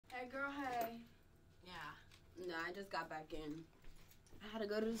I just got back in. I had to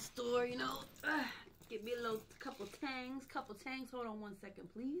go to the store, you know. Get me a couple tangs. Hold on 1 second,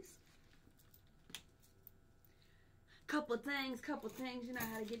 please. Couple things. You know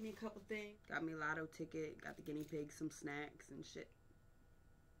how to get me a couple things. Got me a lotto ticket. Got the guinea pig, some snacks and shit.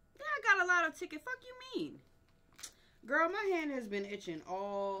 Yeah, I got a lotto ticket. Fuck you mean? Girl, my hand has been itching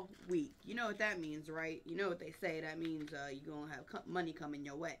all week. You know what that means, right? You know what they say. That means you're going to have money coming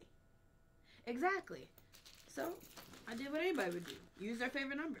your way. Exactly. So, I did what anybody would do. Use their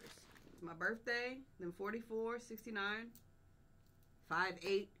favorite numbers. My birthday, then 44, 69,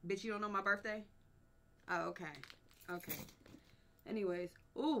 5'8". Bitch, you don't know my birthday? Oh, okay. Okay. Anyways.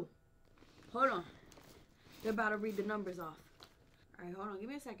 Ooh. Hold on. They're about to read the numbers off. Alright, hold on. Give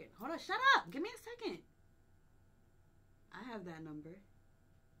me a second. Hold on. Shut up. Give me a second. I have that number.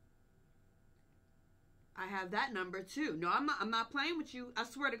 I have that number too. No, I'm not playing with you. I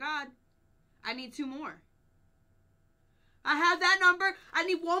swear to God. I need 2 more. I have that number. I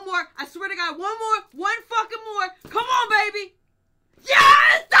need 1 more. I swear to God. 1 more. 1 fucking more. Come on, baby.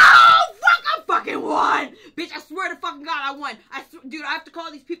 Yes! Oh, fuck, I fucking won. Bitch, I swear to fucking God, I won. Dude, I have to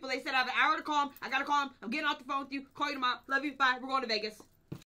call these people. They said I have an hour to call them. I gotta call them. I'm getting off the phone with you. Call you tomorrow. Love you. Bye. We're going to Vegas.